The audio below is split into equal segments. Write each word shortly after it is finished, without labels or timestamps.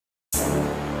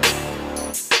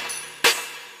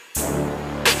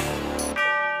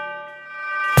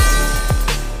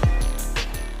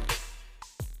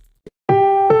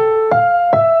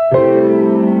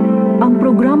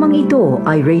Ito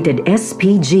ay rated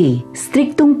SPG.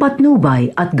 Striktong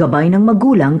patnubay at gabay ng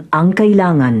magulang ang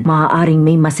kailangan. Maaaring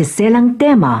may masiselang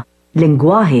tema,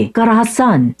 lengguwahe,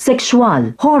 karahasan,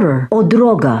 sexual, horror o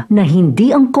droga na hindi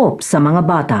angkop sa mga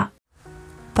bata.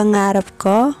 Pangarap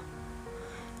ko,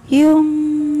 yung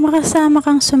makasama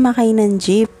kang sumakay ng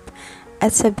jeep at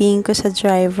sabihin ko sa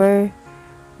driver,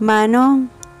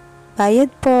 "Manong, bayad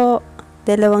po,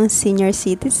 2 senior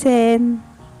citizen."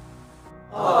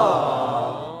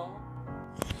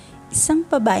 Isang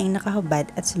babaeng nakahubad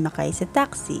at sumakay sa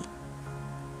taxi.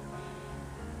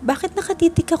 "Bakit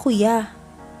nakatiti ka, kuya?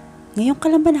 Ngayon ka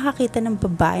lang ba nakakita ng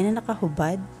babae na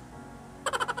nakahubad?"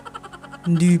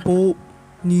 Hindi po.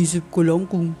 Niisip ko lang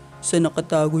kung saan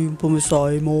nakatago yung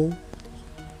pamasahe mo.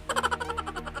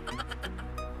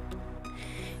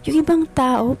 Yung ibang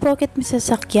tao, porket may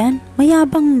sasakyan,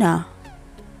 mayabang na.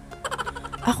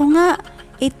 Ako nga,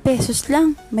 8 pesos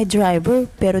lang, may driver,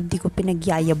 pero di ko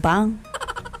pinagyayabang.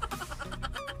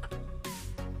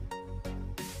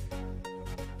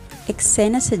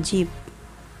 Eksena sa jeep.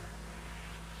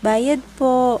 "Bayad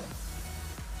po."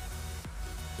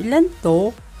 Ilan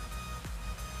to?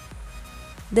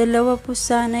 2 po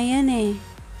sana yan eh.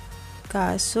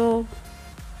 Kaso,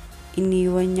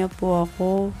 iniwan niya po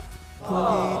ako.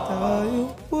 Hindi tayo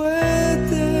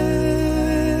pwede.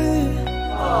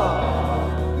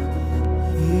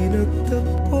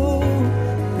 Hinagtagpo,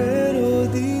 pero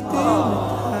di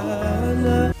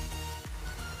tinatala.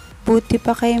 Buti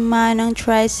pa kay Manang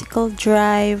tricycle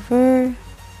driver.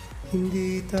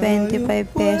 Hindi tayo 25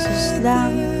 pesos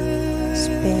lang.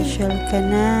 Special ka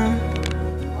na.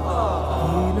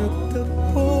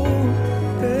 Hinagtagpo,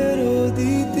 pero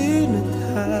di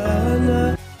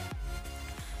tinatala.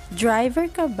 Driver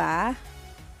ka ba?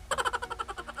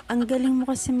 Ang galing mo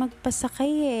kasi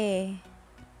magpasakay eh.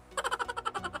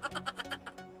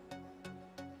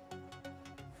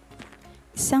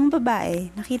 Isang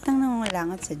babae, nakitang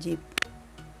nangungulangot sa jeep.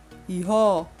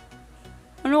 Iha,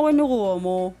 ano kinukuha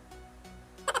mo?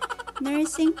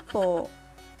 Nursing po.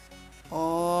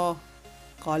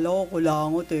 Kala ko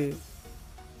kulangot eh.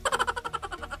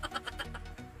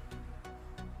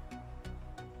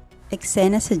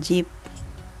 Eksena sa jeep.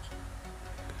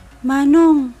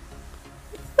 "Manong,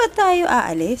 di ba tayo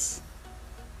aalis?"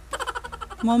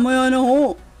 Mamaya na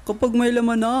ho, kapag may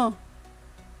laman na.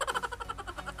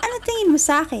 Ano tingin mo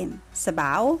sa akin?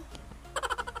 Sabaw?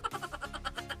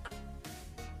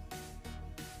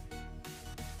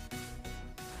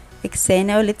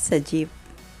 Eksena ulit sa jeep.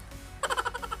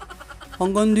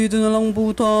 Hanggang dito na lang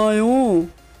po tayo.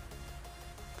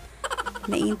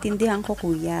 Naiintindihan ko,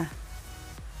 kuya.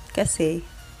 Kasi,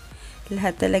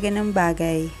 lahat talaga ng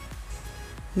bagay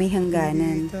may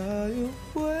hangganan.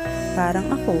 Parang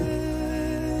ako.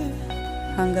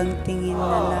 Hanggang tingin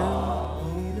na lang.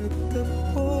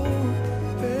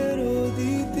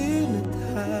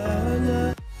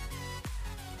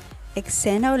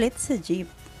 Eksena ulit sa jeep.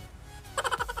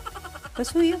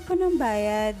 Pasuyo po ng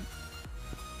bayad.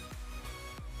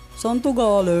 Saan to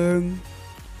galing?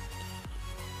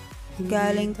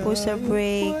 Galing po sa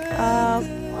break up.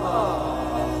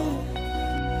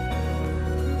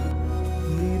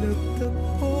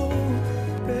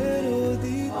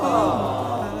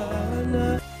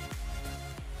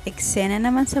 Eksena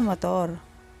naman sa motor.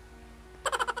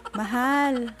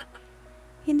 "Mahal,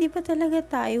 hindi pa talaga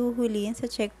tayo huhulihin sa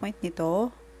checkpoint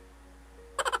nito?"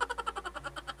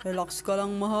 Relax ka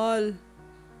lang, mahal.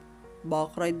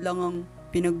 Backride lang ang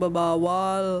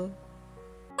pinagbabawal.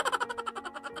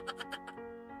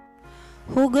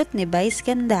 Hugot ni Vice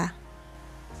Ganda.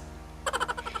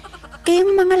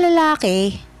 Kayong mga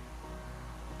lalaki,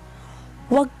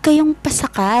 huwag kayong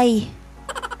pasakay.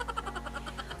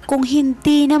 Kung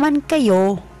hindi naman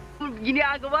kayo,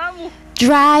 Ginagawa mo?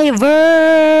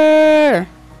 driver!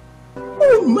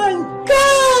 Oh my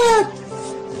God!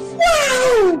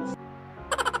 Wow!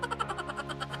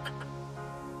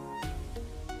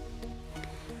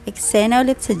 Eksena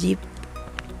ulit sa jeep.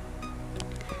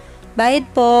 "Bayad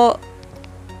po."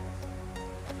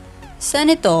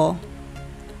 "Saan ito?"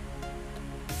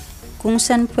 "Kung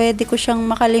saan pwede ko siyang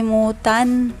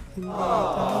makalimutan."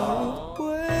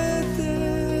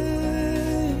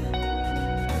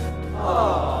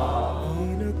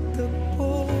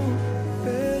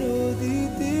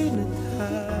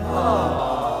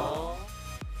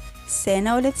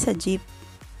 Eksena ulit sa jeep.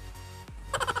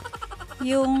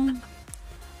 Yung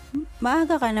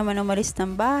maaga ka naman umalis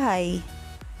ng bahay.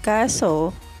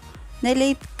 Kaso,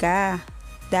 na-late ka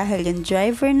dahil yung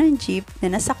driver ng jeep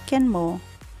na nasakyan mo,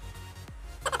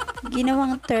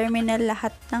 ginawang terminal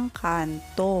lahat ng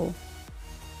kanto.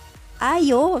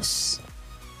 Ayos!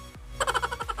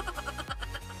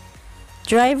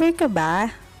 Driver ka ba?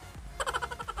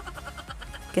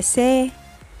 Kasi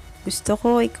gusto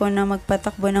ko ikaw na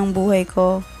magpatakbo ng buhay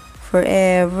ko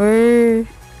forever.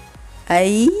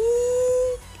 Ay!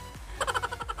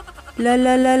 La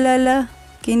la la la la.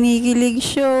 Kinikilig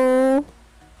show.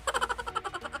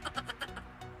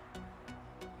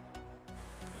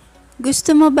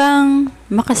 Gusto mo bang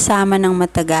makasama ng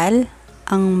matagal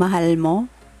ang mahal mo?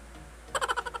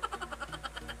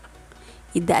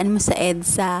 Idaan mo sa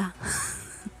EDSA.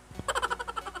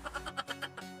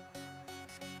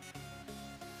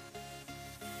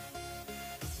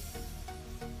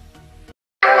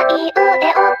あいうえ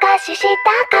お菓子し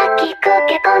たかきく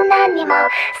けこんなにも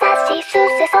さしす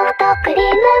せソフトクリー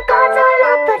ムゴゾ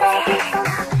ロプレ